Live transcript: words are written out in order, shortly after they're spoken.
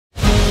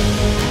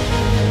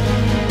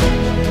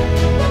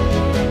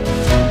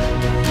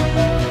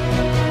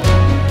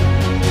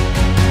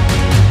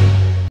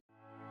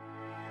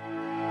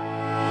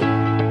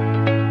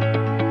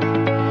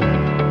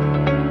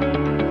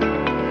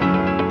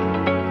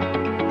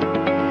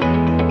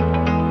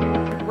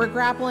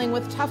grappling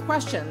with tough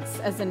questions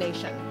as a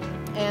nation,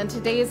 and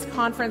today's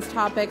conference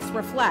topics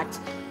reflect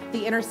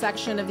the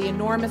intersection of the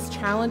enormous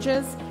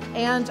challenges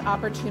and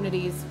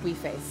opportunities we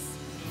face.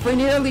 For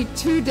nearly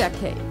 2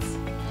 decades,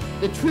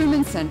 the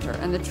Truman Center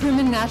and the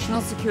Truman National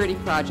Security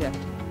Project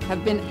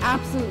have been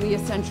absolutely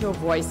essential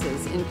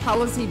voices in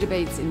policy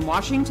debates in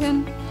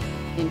Washington,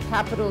 in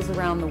capitals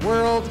around the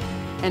world,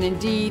 and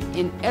indeed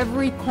in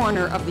every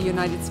corner of the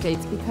United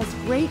States, because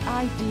great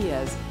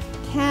ideas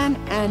can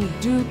and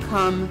do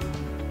come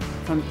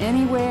from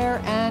anywhere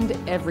and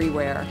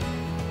everywhere.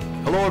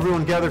 Hello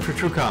everyone gathered for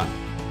TruCon.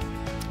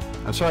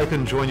 I'm sorry I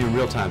couldn't join you in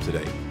real time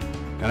today,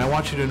 and I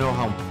want you to know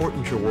how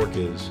important your work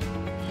is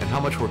and how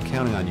much we're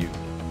counting on you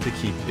to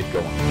keep it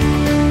going.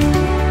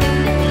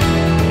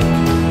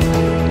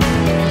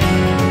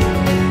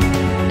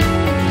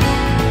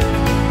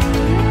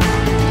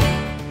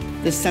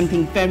 There's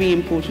something very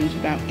important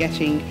about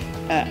getting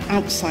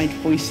outside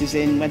voices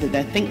in, whether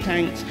they're think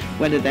tanks,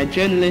 whether they're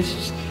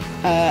journalists,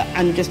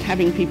 and just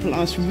having people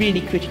ask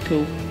really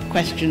critical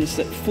questions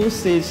that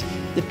forces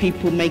the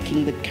people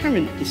making the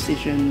current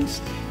decisions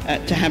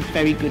to have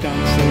very good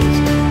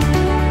answers.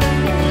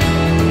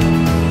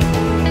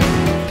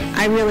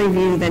 I really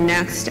view the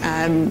next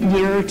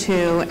year or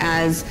two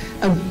as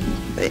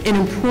an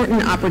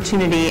important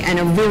opportunity and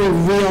a really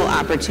real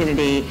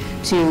opportunity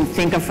to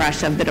think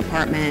afresh of the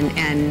department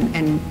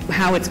and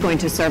how it's going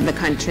to serve the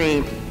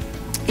country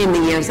in the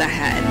years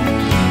ahead.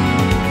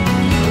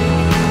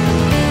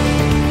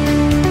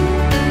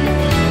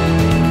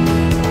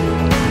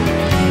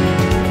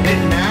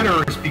 It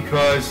matters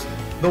because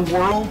the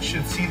world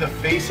should see the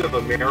face of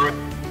America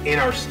in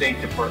our State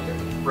Department,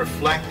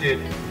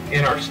 reflected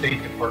in our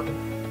State Department.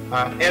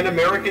 And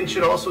Americans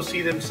should also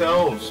see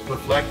themselves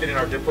reflected in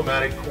our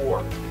diplomatic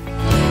corps.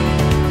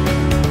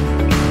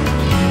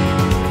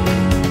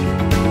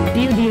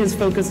 DoD has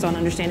focused on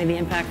understanding the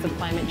impacts of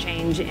climate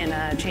change in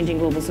a changing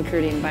global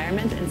security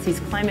environment and sees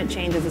climate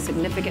change as a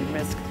significant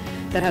risk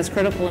that has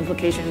critical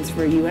implications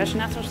for U.S.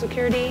 national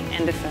security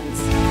and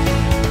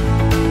defense.